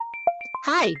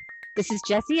Hi, this is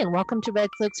Jessie, and welcome to Red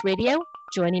Cloaks Radio.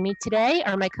 Joining me today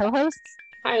are my co-hosts.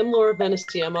 Hi, I'm Laura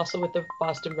Venecia. I'm also with the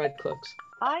Boston Red Cloaks.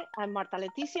 Hi, I'm Marta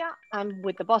Leticia. I'm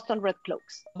with the Boston Red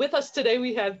Cloaks. With us today,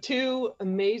 we have two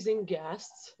amazing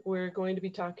guests. We're going to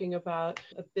be talking about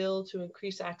a bill to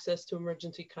increase access to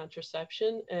emergency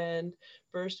contraception. And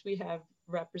first, we have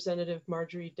Representative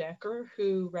Marjorie Decker,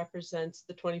 who represents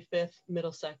the 25th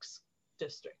Middlesex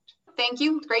District. Thank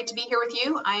you. It's great to be here with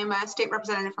you. I am a state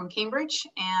representative from Cambridge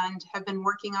and have been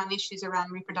working on issues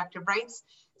around reproductive rights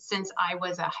since I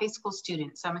was a high school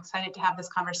student. So I'm excited to have this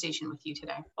conversation with you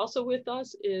today. Also with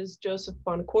us is Joseph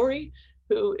Buonocore,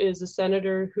 who is a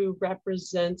senator who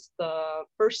represents the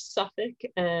 1st Suffolk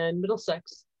and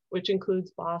Middlesex, which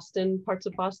includes Boston, parts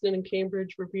of Boston and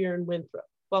Cambridge, Revere, and Winthrop.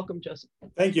 Welcome, Joseph.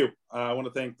 Thank you. I want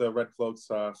to thank the Red Cloaks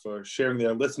for sharing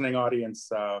their listening audience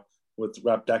with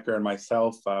Rep. Decker and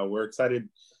myself. We're excited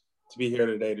to be here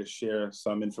today to share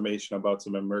some information about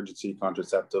some emergency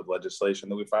contraceptive legislation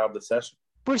that we filed this session.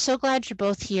 We're so glad you're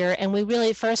both here, and we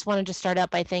really first wanted to start out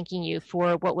by thanking you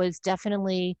for what was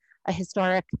definitely a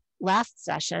historic last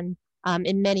session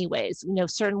in many ways. You know,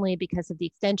 certainly because of the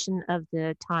extension of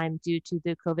the time due to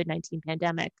the COVID-19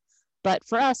 pandemic. But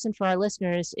for us and for our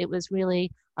listeners, it was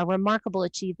really a remarkable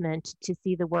achievement to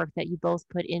see the work that you both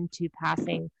put into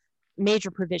passing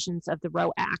major provisions of the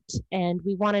Roe Act. And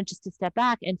we wanted just to step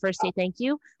back and first say thank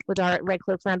you with our Red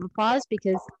Cloaks round of applause,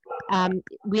 because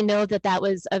we know that that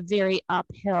was a very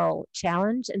uphill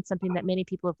challenge and something that many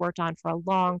people have worked on for a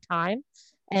long time.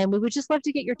 And we would just love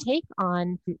to get your take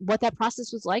on what that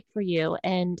process was like for you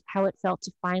and how it felt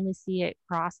to finally see it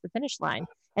cross the finish line.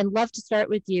 And love to start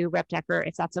with you, Rep. Decker,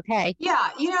 if that's okay. Yeah,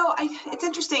 it's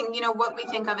interesting, what we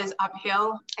think of as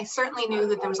uphill. I certainly knew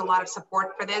that there was a lot of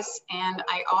support for this. And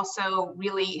I also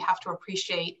really have to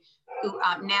appreciate who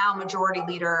now Majority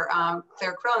Leader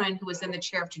Claire Cronin, who was then the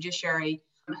chair of Judiciary,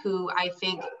 who I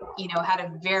think, had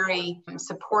a very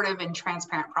supportive and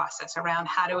transparent process around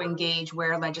how to engage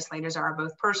where legislators are,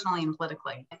 both personally and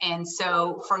politically. And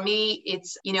so for me,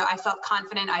 it's, I felt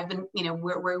confident. I've been,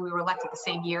 where we were elected the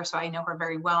same year, so I know her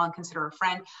very well and consider her a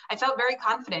friend. I felt very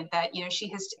confident that, she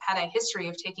has had a history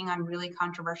of taking on really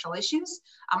controversial issues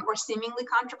or seemingly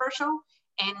controversial,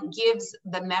 and gives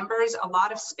the members a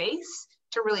lot of space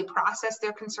to really process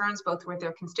their concerns, both with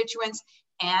their constituents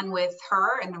and with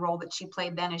her and the role that she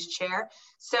played then as chair.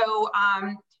 So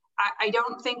I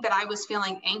don't think that I was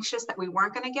feeling anxious that we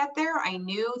weren't going to get there. I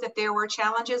knew that there were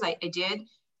challenges. I did.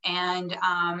 And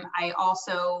I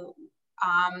also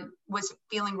was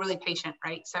feeling really patient,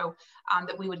 right? So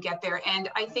that we would get there. And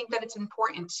I think that it's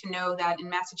important to know that in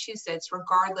Massachusetts,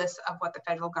 regardless of what the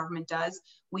federal government does,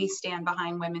 we stand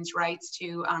behind women's rights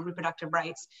to reproductive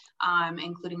rights,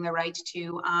 including the right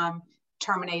to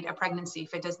terminate a pregnancy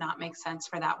if it does not make sense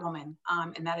for that woman.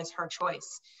 And that is her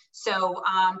choice. So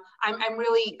I'm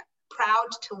really proud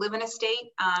to live in a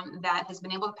state that has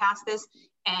been able to pass this.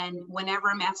 And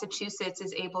whenever Massachusetts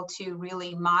is able to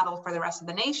really model for the rest of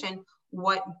the nation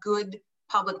what good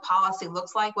public policy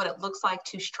looks like, what it looks like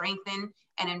to strengthen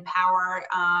and empower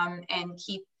and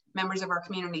keep members of our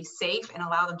community safe and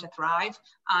allow them to thrive,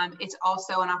 it's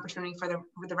also an opportunity for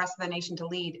the rest of the nation to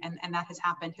lead, and that has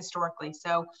happened historically.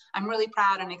 So I'm really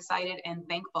proud and excited and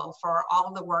thankful for all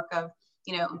of the work of,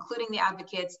 including the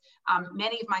advocates,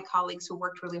 many of my colleagues who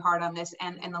worked really hard on this,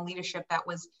 and the leadership that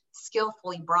was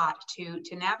skillfully brought to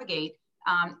navigate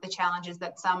the challenges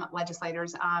that some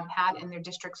legislators had in their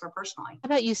districts or personally. How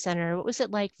about you, Senator? What was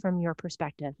it like from your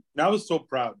perspective? I was so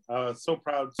proud. So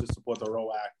proud to support the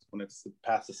Roe Act when it's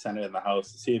passed the Senate and the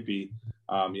House, to see it be,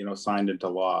 signed into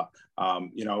law. I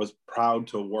was proud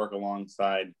to work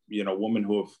alongside, women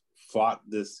who have fought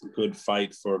this good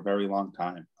fight for a very long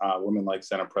time. Women like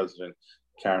Senate President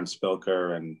Karen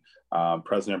Spilker and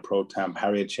President Pro Tem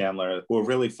Harriet Chandler, who have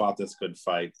really fought this good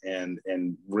fight and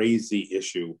raised the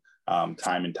issue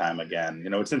time and time again.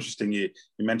 It's interesting, you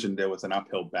mentioned there was an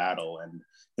uphill battle. And,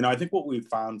 I think what we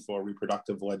found for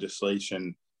reproductive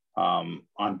legislation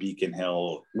on Beacon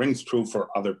Hill rings true for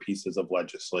other pieces of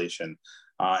legislation.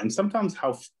 And sometimes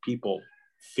how people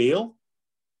feel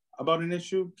about an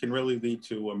issue can really lead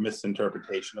to a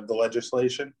misinterpretation of the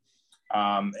legislation.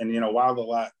 While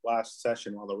the last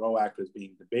session, while the Roe Act was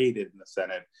being debated in the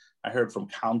Senate, I heard from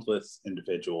countless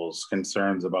individuals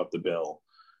concerns about the bill.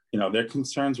 Their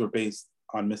concerns were based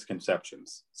on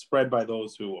misconceptions spread by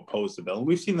those who oppose the bill. And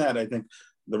we've seen that, I think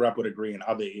the rep would agree, in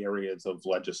other areas of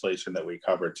legislation that we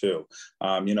cover too.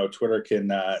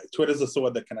 Twitter's a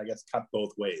sword that can, I guess, cut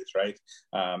both ways, right?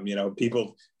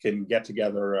 People can get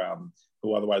together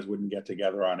who otherwise wouldn't get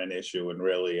together on an issue and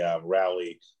really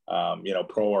rally,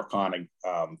 pro or con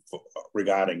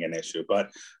regarding an issue.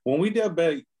 But when we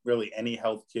debate really any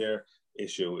healthcare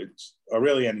issue, or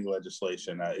really any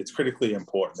legislation, it's critically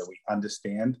important that we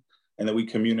understand and that we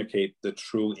communicate the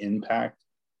true impact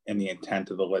and the intent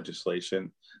of the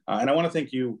legislation. And I want to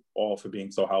thank you all for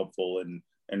being so helpful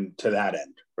and to that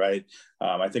end, right?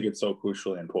 I think it's so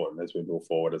crucially important as we move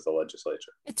forward as a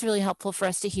legislature. It's really helpful for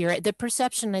us to hear it. The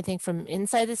perception, I think, from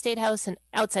inside the State House and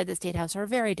outside the State House are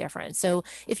very different. So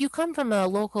if you come from a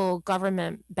local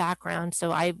government background,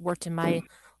 so I worked in my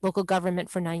local government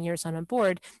for 9 years on a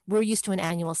board, we're used to an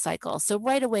annual cycle. So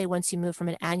right away, once you move from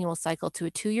an annual cycle to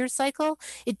a 2-year cycle,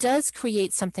 it does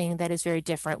create something that is very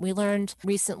different. We learned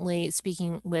recently,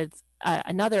 speaking with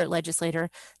another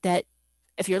legislator, that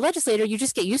if you're a legislator, you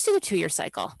just get used to the 2-year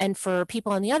cycle. And for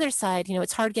people on the other side,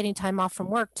 it's hard getting time off from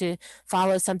work to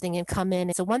follow something and come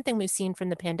in. So one thing we've seen from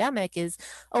the pandemic is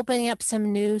opening up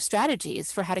some new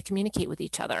strategies for how to communicate with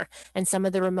each other. And some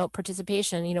of the remote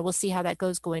participation, we'll see how that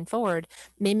goes going forward,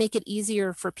 may make it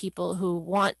easier for people who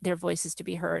want their voices to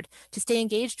be heard to stay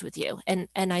engaged with you. And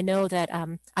I know that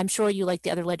I'm sure you, like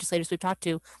the other legislators we've talked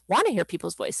to, want to hear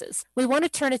people's voices. We want to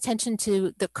turn attention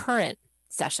to the current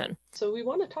session. So we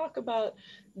want to talk about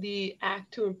the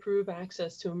Act to Improve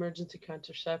Access to Emergency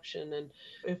Contraception, and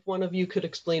if one of you could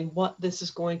explain what this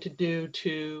is going to do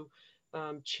to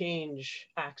change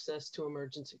access to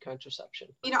emergency contraception.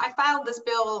 I filed this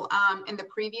bill in the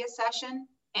previous session,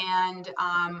 and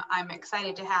I'm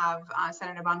excited to have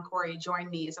Senator Boncory join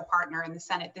me as a partner in the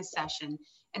Senate this session.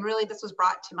 And really, this was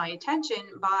brought to my attention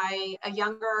by a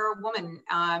younger woman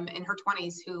in her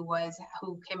 20s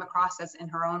who came across this in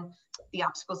her own, the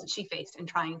obstacles that she faced in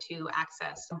trying to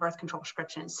access birth control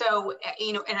prescriptions. So,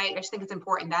 and I just think it's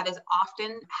important. That is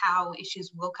often how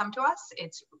issues will come to us.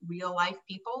 It's real life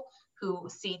people who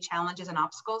see challenges and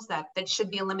obstacles that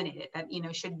should be eliminated,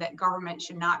 that government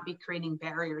should not be creating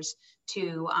barriers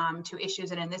to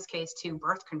issues, and in this case, to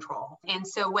birth control. And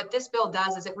so what this bill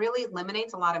does is it really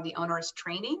eliminates a lot of the onerous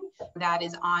training that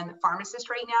is on pharmacists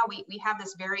right now. We have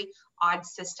this very odd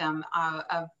system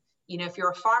of if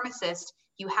you're a pharmacist,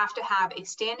 you have to have a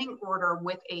standing order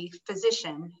with a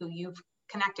physician who you've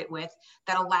connected with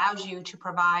that allows you to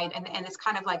provide, and it's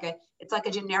kind of like a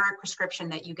generic prescription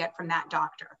that you get from that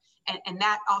doctor. And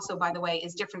that also, by the way,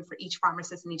 is different for each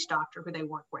pharmacist and each doctor who they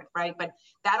work with, right? But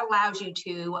that allows you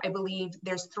to, I believe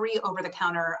there's 3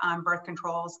 over-the-counter birth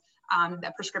controls,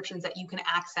 the prescriptions that you can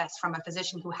access from a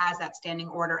physician who has that standing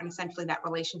order and essentially that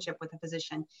relationship with a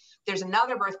physician. There's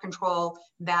another birth control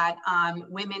that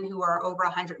women who are over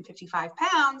 155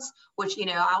 pounds, which,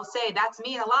 I'll say that's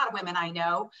me and a lot of women I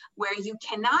know, where you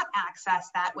cannot access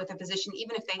that with a physician,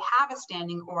 even if they have a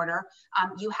standing order.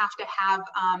 You have to have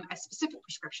a specific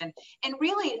prescription. And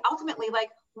really, ultimately,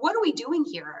 what are we doing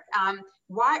here?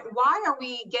 Why are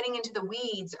we getting into the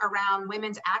weeds around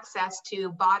women's access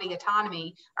to body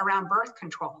autonomy around birth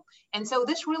control? And so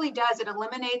this really does, it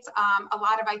eliminates a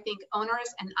lot of, I think,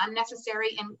 onerous and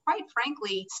unnecessary and quite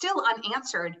frankly, still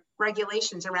unanswered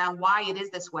regulations around why it is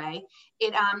this way.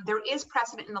 There is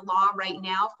precedent in the law right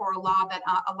now for a law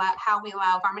that how we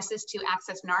allow pharmacists to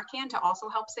access Narcan to also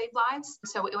help save lives.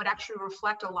 So it would actually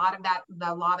reflect a lot of that,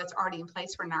 the law that's already in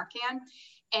place for Narcan.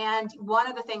 And one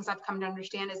of the things I've come to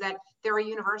understand is that there are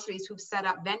universities who've set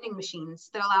up vending machines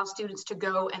that allow students to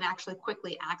go and actually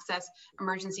quickly access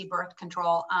emergency birth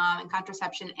control and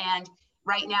contraception. And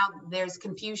right now, there's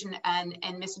confusion and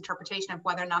misinterpretation of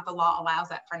whether or not the law allows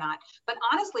that or not. But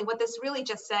honestly, what this really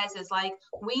just says is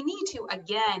we need to,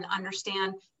 again,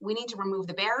 understand, we need to remove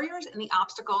the barriers and the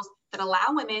obstacles that allow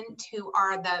women who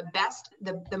are the best,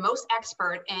 the most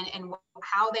expert in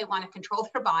how they want to control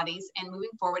their bodies and moving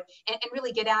forward and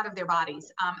really get out of their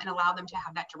bodies and allow them to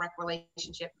have that direct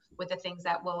relationship with the things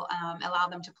that will allow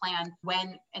them to plan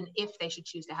when and if they should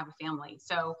choose to have a family.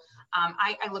 So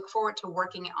I look forward to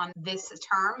working on this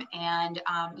term. And,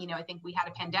 I think we had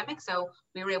a pandemic, so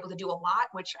we were able to do a lot,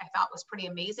 which I thought was pretty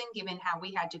amazing given how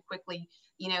we had to quickly,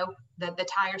 the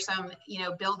tiresome,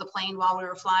 build the plane while we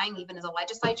were flying, even as a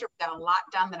legislature. We got a lot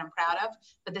done that I'm proud of,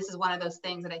 but this is one of those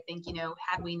things that I think,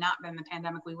 had we not been in the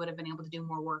pandemic, we would have been able to do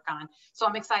more work on. So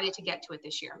I'm excited to get to it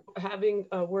this year. Having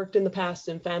worked in the past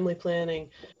in family planning,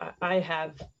 I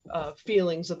have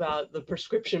feelings about the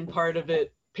prescription part of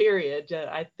it period.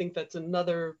 I think that's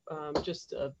another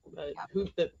just a hoop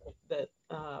that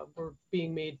we're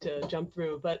being made to jump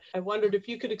through. But I wondered if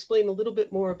you could explain a little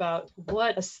bit more about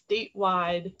what a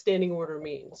statewide standing order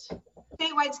means.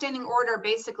 Statewide standing order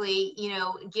basically,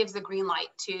 gives the green light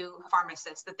to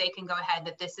pharmacists that they can go ahead,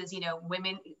 that this is,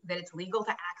 women, that it's legal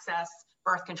to access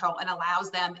birth control and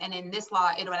allows them. And in this law,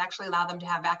 it would actually allow them to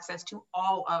have access to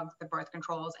all of the birth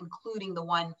controls, including the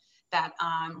one that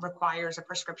requires a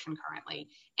prescription currently.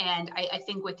 And I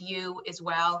think with you as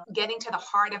well, getting to the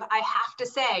heart of, I have to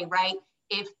say, right,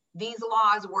 if these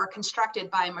laws were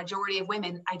constructed by a majority of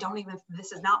women,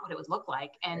 this is not what it would look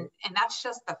like. And that's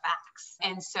just the facts.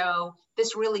 And so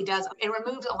this really does, it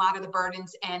removes a lot of the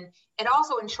burdens, and it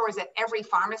also ensures that every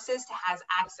pharmacist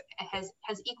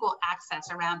has equal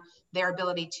access around their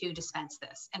ability to dispense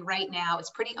this. And right now it's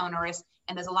pretty onerous,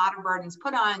 and there's a lot of burdens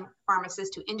put on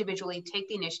pharmacists to individually take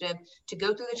the initiative, to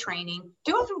go through the training.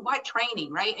 To go through what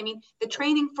training, right? I mean, the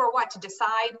training for what? To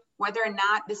decide whether or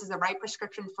not this is the right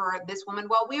prescription for this woman.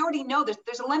 Well, we already know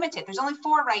there's a limited. There's only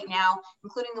 4 right now,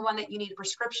 including the one that you need a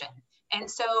prescription.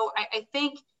 And so I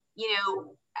think,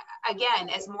 again,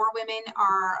 as more women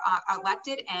are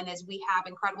elected, and as we have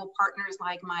incredible partners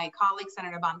like my colleague,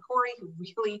 Senator Boncory, who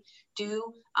really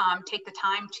do take the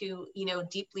time to,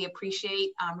 deeply appreciate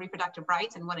reproductive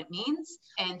rights and what it means,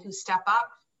 and who step up,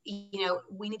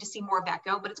 we need to see more of that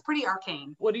go, but it's pretty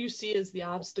arcane. What do you see as the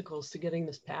obstacles to getting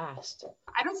this passed?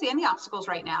 I don't see any obstacles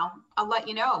right now. I'll let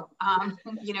you know.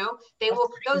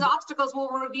 Those obstacles will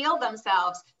reveal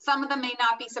themselves. Some of them may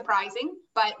not be surprising,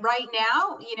 but right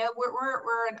now,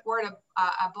 we're at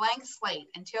a blank slate.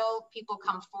 Until people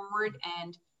come forward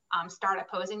and start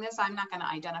opposing this, I'm not going to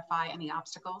identify any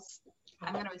obstacles.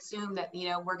 I'm going to assume that,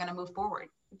 we're going to move forward.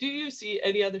 Do you see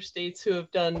any other states who have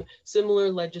done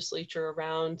similar legislature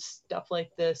around stuff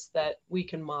like this that we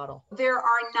can model? There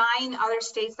are 9 other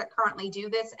states that currently do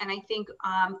this, and I think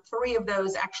 3 of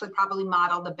those actually probably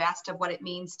model the best of what it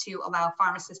means to allow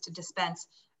pharmacists to dispense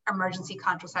emergency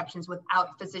contraceptions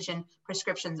without physician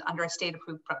prescriptions under a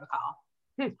state-approved protocol.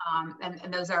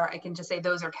 And those are, I can just say,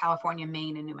 those are California,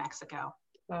 Maine, and New Mexico.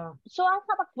 Wow. So I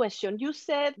have a question. You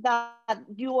said that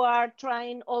you are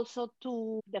trying also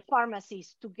to the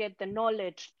pharmacies to get the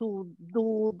knowledge to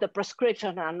do the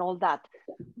prescription and all that.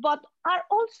 But are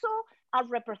also our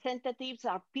representatives,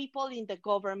 our people in the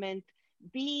government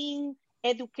being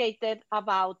educated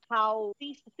about how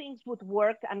these things would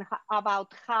work and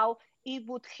about how it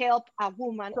would help a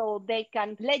woman so they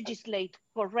can legislate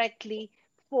correctly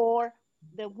for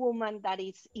the woman that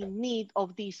is in need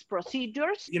of these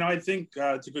procedures? I think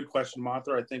it's a good question,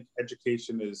 Martha. I think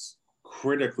education is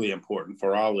critically important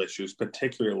for all issues,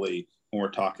 particularly when we're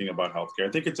talking about healthcare.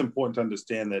 I think it's important to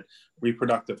understand that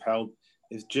reproductive health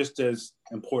is just as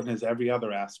important as every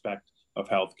other aspect of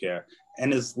healthcare.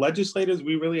 And as legislators,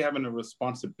 we really have a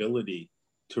responsibility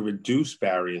to reduce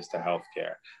barriers to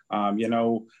healthcare.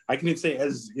 I can even say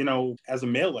as a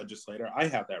male legislator, I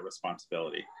have that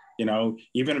responsibility.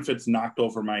 Even if it's knocked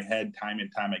over my head time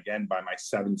and time again by my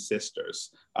 7 sisters,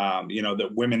 that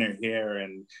women are here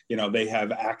and, they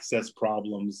have access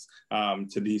problems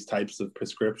to these types of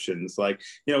prescriptions.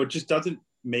 It just doesn't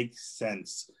make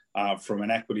sense from an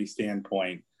equity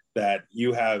standpoint that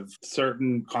you have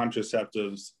certain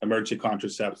contraceptives, emergency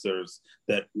contraceptives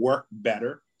that work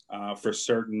better for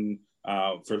certain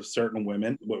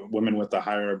women with a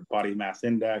higher body mass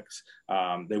index.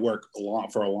 They work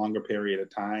for a longer period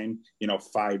of time,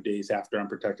 5 days after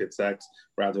unprotected sex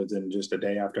rather than just a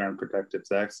day after unprotected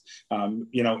sex,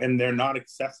 and they're not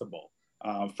accessible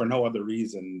for no other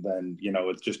reason than,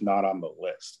 it's just not on the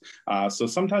list. So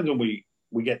sometimes when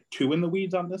we get too in the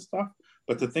weeds on this stuff,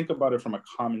 but to think about it from a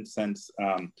common sense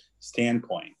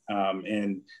standpoint,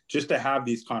 and just to have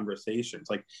these conversations.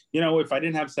 If I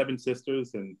didn't have 7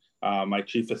 sisters and my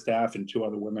chief of staff and 2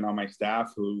 other women on my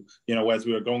staff who, as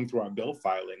we were going through our bill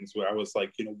filings, where I was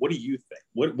like, what do you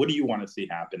think? What do you want to see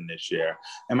happen this year?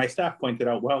 And my staff pointed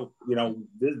out, well,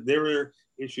 there are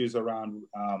issues around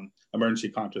emergency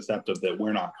contraceptive that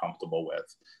we're not comfortable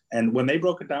with. And when they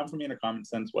broke it down for me in a common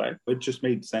sense way, it just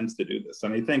made sense to do this.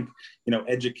 And I think,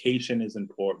 education is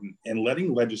important, and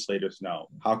letting legislators know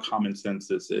how common sense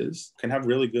this is can have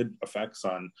really good effects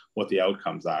on what the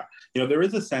outcomes are. There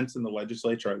is a sense in the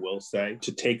legislature, I will say,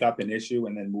 to take up an issue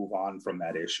and then move on from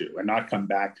that issue and not come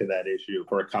back to that issue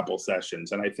for a couple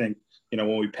sessions. And I think,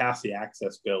 when we passed the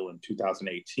access bill in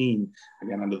 2018,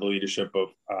 again, under the leadership of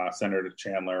Senator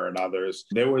Chandler and others,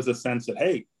 there was a sense that,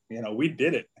 hey, we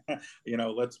did it,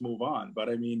 let's move on. But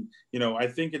I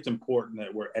think it's important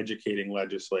that we're educating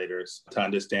legislators to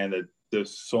understand that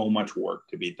there's so much work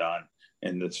to be done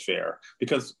in this fair,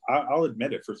 because I'll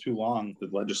admit it, for too long, the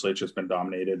legislature has been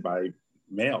dominated by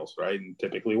males, right? And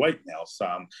typically white males,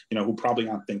 who probably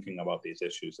aren't thinking about these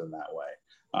issues in that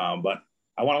way. But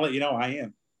I want to let you know I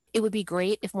am. It would be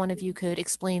great if one of you could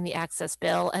explain the access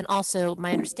bill. And also,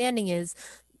 my understanding is,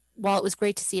 while it was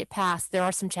great to see it pass, there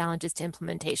are some challenges to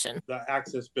implementation. The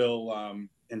access bill,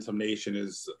 in summation,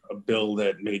 is a bill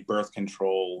that made birth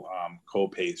control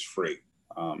co-pays free.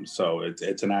 So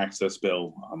it's an access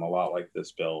bill, a lot like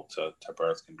this bill, to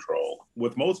birth control.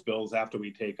 With most bills, after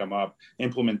we take them up,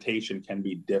 implementation can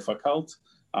be difficult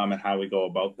and how we go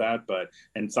about that.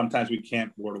 And sometimes we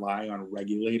can't rely on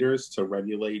regulators to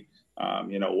regulate,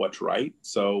 what's right.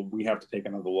 So we have to take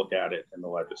another look at it in the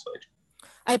legislature.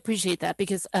 I appreciate that,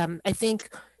 because I think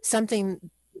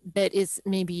something that is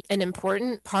maybe an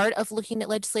important part of looking at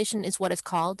legislation is what it's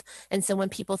called. And so when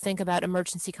people think about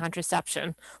emergency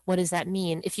contraception, what does that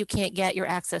mean? If you can't get your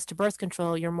access to birth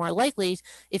control, you're more likely,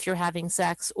 if you're having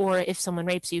sex or if someone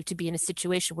rapes you, to be in a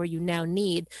situation where you now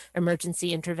need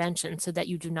emergency intervention so that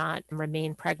you do not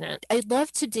remain pregnant. I'd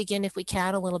love to dig in, if we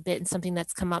can, a little bit in something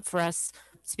that's come up for us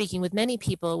speaking with many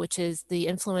people, which is the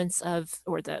influence of,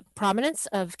 or the prominence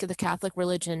of, the Catholic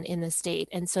religion in the state.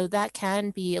 And so that can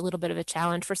be a little bit of a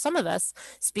challenge for some of us,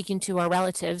 speaking to our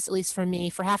relatives, at least for me,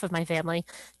 for half of my family,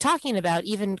 talking about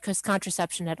even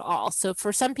contraception at all. So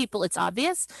for some people, it's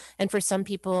obvious. And for some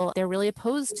people, they're really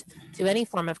opposed to any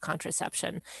form of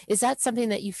contraception. Is that something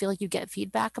that you feel like you get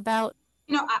feedback about?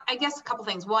 I guess a couple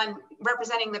things. One,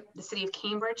 representing the city of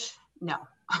Cambridge, no.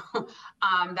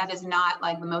 That is not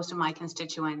like most of my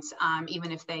constituents,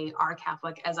 even if they are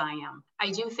Catholic, as I am.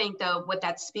 I do think, though, what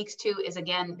that speaks to is,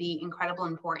 again, the incredible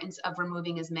importance of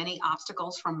removing as many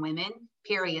obstacles from women,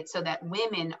 period, so that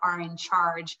women are in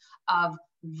charge of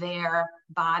their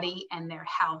body and their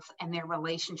health and their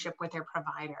relationship with their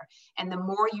provider. And the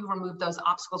more you remove those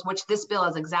obstacles, which this bill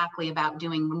is exactly about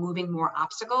doing, removing more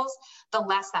obstacles, the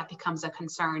less that becomes a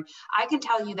concern. I can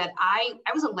tell you that I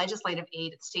was a legislative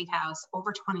aide at the State House well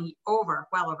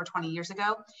over 20 years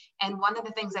ago. And one of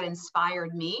the things that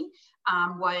inspired me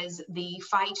was the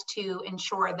fight to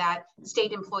ensure that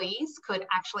state employees could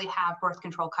actually have birth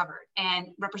control covered. And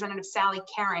Representative Sally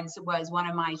Cairns was one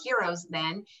of my heroes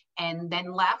then, and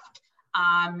then left.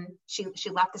 She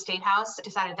left the State House,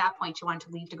 decided at that point she wanted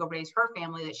to leave to go raise her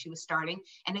family that she was starting,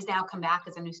 and has now come back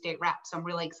as a new state rep. So I'm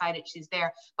really excited she's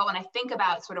there. But when I think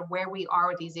about sort of where we are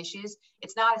with these issues,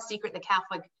 it's not a secret the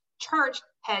Catholic Church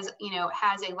has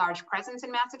a large presence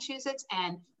in Massachusetts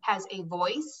and has a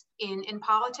voice in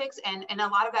politics. And a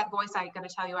lot of that voice, I got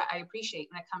to tell you, I appreciate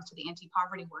when it comes to the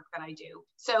anti-poverty work that I do.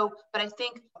 So, but I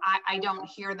think I don't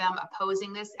hear them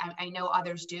opposing this. I know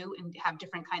others do and have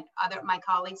different my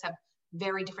colleagues have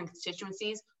very different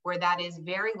constituencies where that is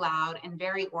very loud and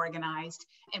very organized,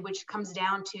 and which comes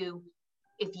down to,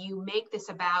 if you make this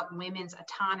about women's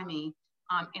autonomy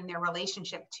in their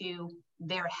relationship to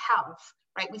their health,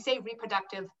 right? We say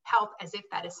reproductive health as if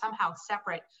that is somehow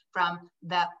separate from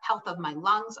the health of my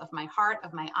lungs, of my heart,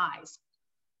 of my eyes.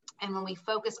 And when we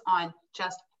focus on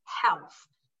just health,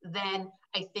 then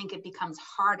I think it becomes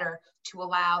harder to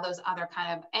allow those other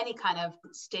any kind of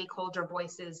stakeholder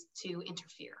voices to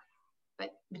interfere.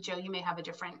 But Joe, you may have a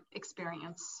different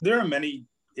experience. There are many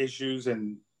issues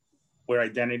and where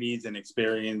identities and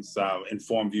experience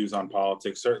inform views on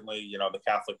politics. Certainly, the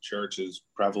Catholic Church is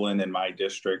prevalent in my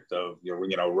district of,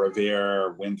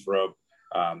 Revere, Winthrop,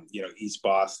 East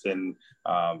Boston,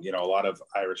 a lot of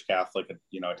Irish Catholic,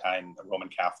 Italian Roman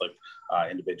Catholic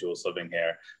individuals living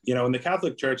here. And the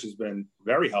Catholic Church has been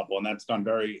very helpful, and that's gone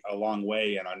a long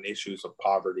way, and on issues of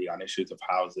poverty, on issues of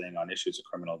housing, on issues of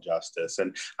criminal justice.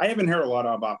 And I haven't heard a lot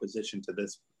of opposition to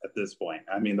this at this point.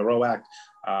 I mean, the Roe Act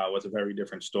was a very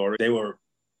different story.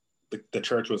 The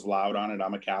church was loud on it.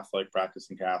 I'm a Catholic,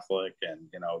 practicing Catholic, and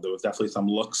there was definitely some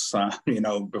looks,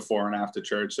 before and after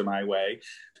church in my way.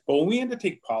 But when we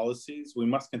undertake policies, we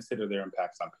must consider their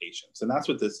impacts on patients, and that's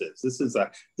what this is.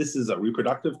 This is a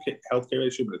reproductive healthcare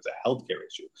issue, but it's a healthcare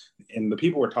issue. And the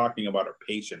people we're talking about are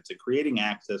patients. And creating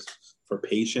access for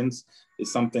patients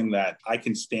is something that I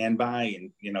can stand by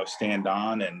and stand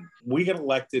on. And we get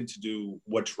elected to do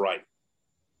what's right,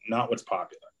 not what's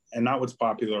popular. And not what's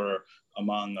popular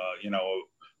among,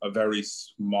 a very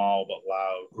small but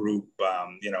loud group,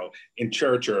 in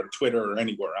church or Twitter or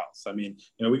anywhere else. I mean,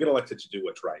 we get elected to do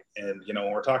what's right. And,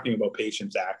 when we're talking about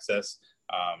patients' access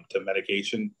to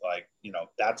medication,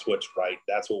 that's what's right.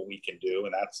 That's what we can do.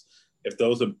 And that's,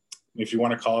 if you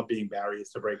want to call it being barriers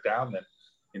to break down, then,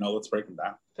 let's break them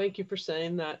down. Thank you for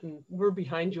saying that. And we're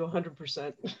behind you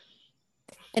 100%.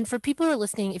 And for people who are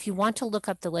listening, if you want to look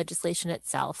up the legislation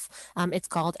itself, it's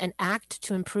called An Act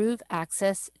to Improve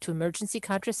Access to Emergency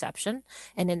Contraception.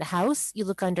 And in the House, you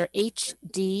look under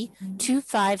HD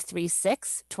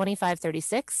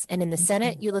 2536. And in the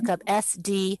Senate, you look up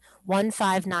SD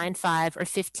 1595 or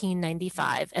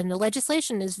 1595. And the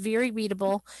legislation is very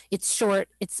readable. It's short.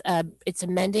 It's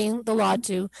amending the law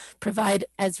to provide,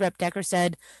 as Rep. Decker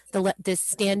said, this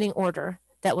standing order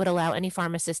that would allow any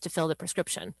pharmacist to fill the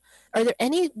prescription. Are there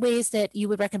any ways that you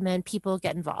would recommend people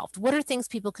get involved? What are things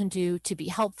people can do to be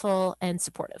helpful and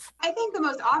supportive? I think the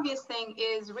most obvious thing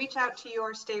is reach out to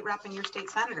your state rep and your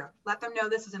state senator. Let them know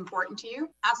this is important to you.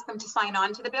 Ask them to sign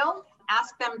on to the bill.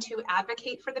 Ask them to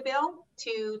advocate for the bill,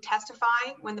 to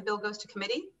testify when the bill goes to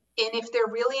committee. And if they're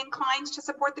really inclined to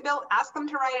support the bill, ask them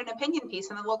to write an opinion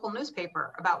piece in the local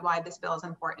newspaper about why this bill is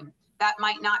important. That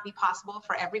might not be possible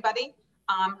for everybody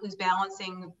who's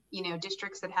balancing,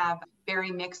 districts that have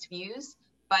very mixed views,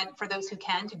 but for those who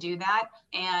can, to do that.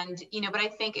 And, but I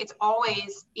think it's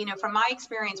always, from my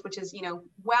experience, which is,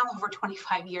 well over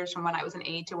 25 years from when I was an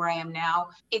aide to where I am now,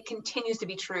 it continues to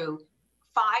be true.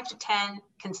 5 to 10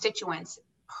 constituents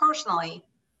personally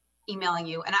emailing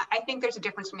you. And I think there's a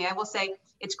difference for me. I will say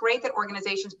it's great that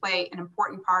organizations play an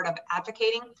important part of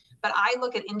advocating, but I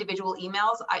look at individual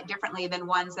emails differently than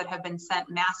ones that have been sent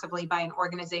massively by an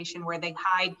organization where they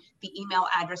hide the email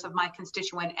address of my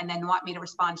constituent and then want me to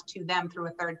respond to them through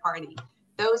a third party.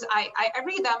 Those, I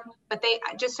read them, but they,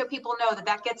 just so people know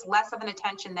that gets less of an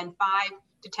attention than 5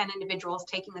 to 10 individuals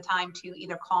taking the time to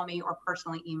either call me or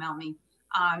personally email me.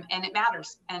 And it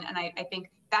matters. And I think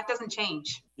that doesn't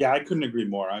change. Yeah, I couldn't agree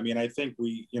more. I mean, I think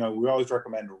we always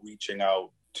recommend reaching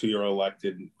out to your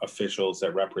elected officials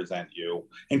that represent you.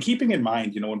 And keeping in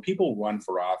mind, when people run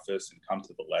for office and come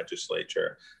to the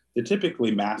legislature, they're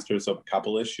typically masters of a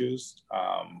couple issues,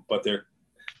 but they're,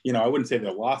 I wouldn't say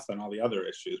they're lost on all the other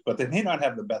issues, but they may not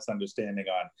have the best understanding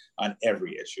on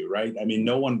every issue, right? I mean,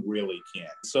 no one really can.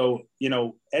 So,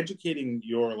 educating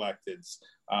your electeds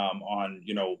on,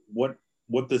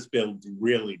 what this bill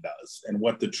really does and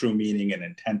what the true meaning and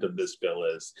intent of this bill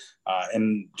is,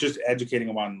 and just educating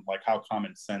them on how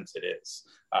common sense it is,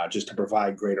 just to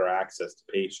provide greater access to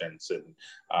patients and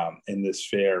in this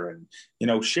fair. And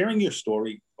sharing your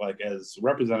story, as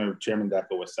Representative Chairman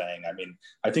Decker was saying, I mean,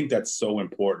 I think that's so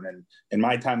important. And in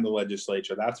my time in the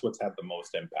legislature, that's what's had the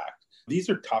most impact. These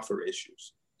are tougher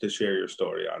issues to share your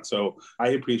story on. So I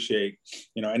appreciate,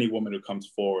 any woman who comes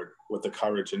forward with the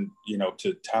courage and,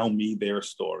 to tell me their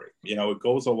story. It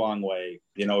goes a long way.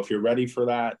 If you're ready for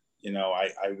that,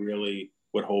 I really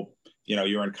would hope,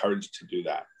 you're encouraged to do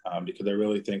that, because I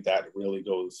really think that really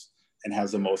goes and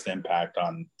has the most impact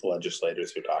on the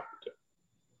legislators you're talking to.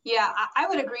 Yeah, I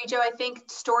would agree, Joe. I think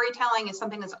storytelling is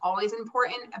something that's always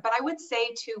important, but I would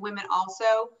say to women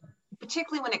also,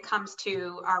 particularly when it comes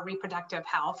to our reproductive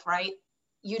health, right?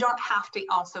 You don't have to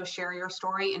also share your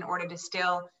story in order to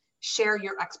still share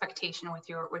your expectation with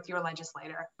your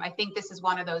legislator. I think this is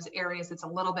one of those areas that's a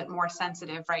little bit more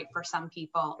sensitive, right, for some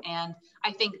people. And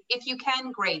I think if you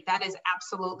can, great. That is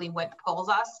absolutely what pulls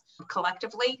us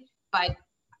collectively. But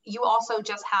you also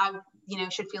just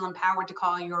should feel empowered to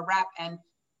call your rep. And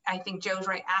I think Joe's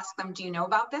right. Ask them, do you know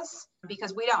about this?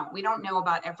 Because we don't know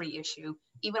about every issue,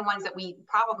 even ones that we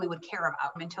probably would care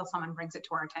about until someone brings it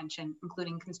to our attention,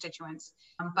 including constituents.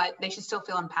 But they should still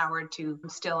feel empowered to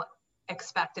still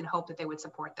expect and hope that they would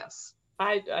support this.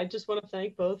 I just want to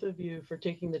thank both of you for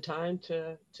taking the time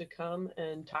to come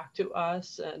and talk to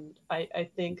us. And I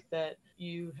think that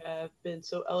you have been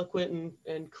so eloquent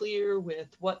and clear with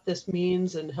what this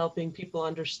means and helping people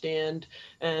understand,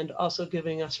 and also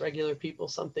giving us regular people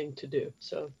something to do.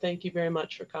 So thank you very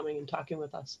much for coming and talking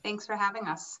with us. Thanks for having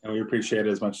us. And we appreciate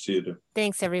it as much as you do.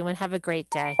 Thanks, everyone. Have a great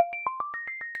day.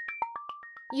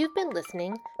 You've been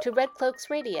listening to Red Cloaks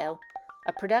Radio,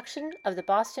 a production of the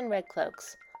Boston Red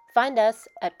Cloaks. Find us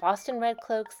at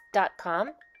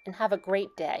bostonredcloaks.com and have a great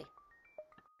day.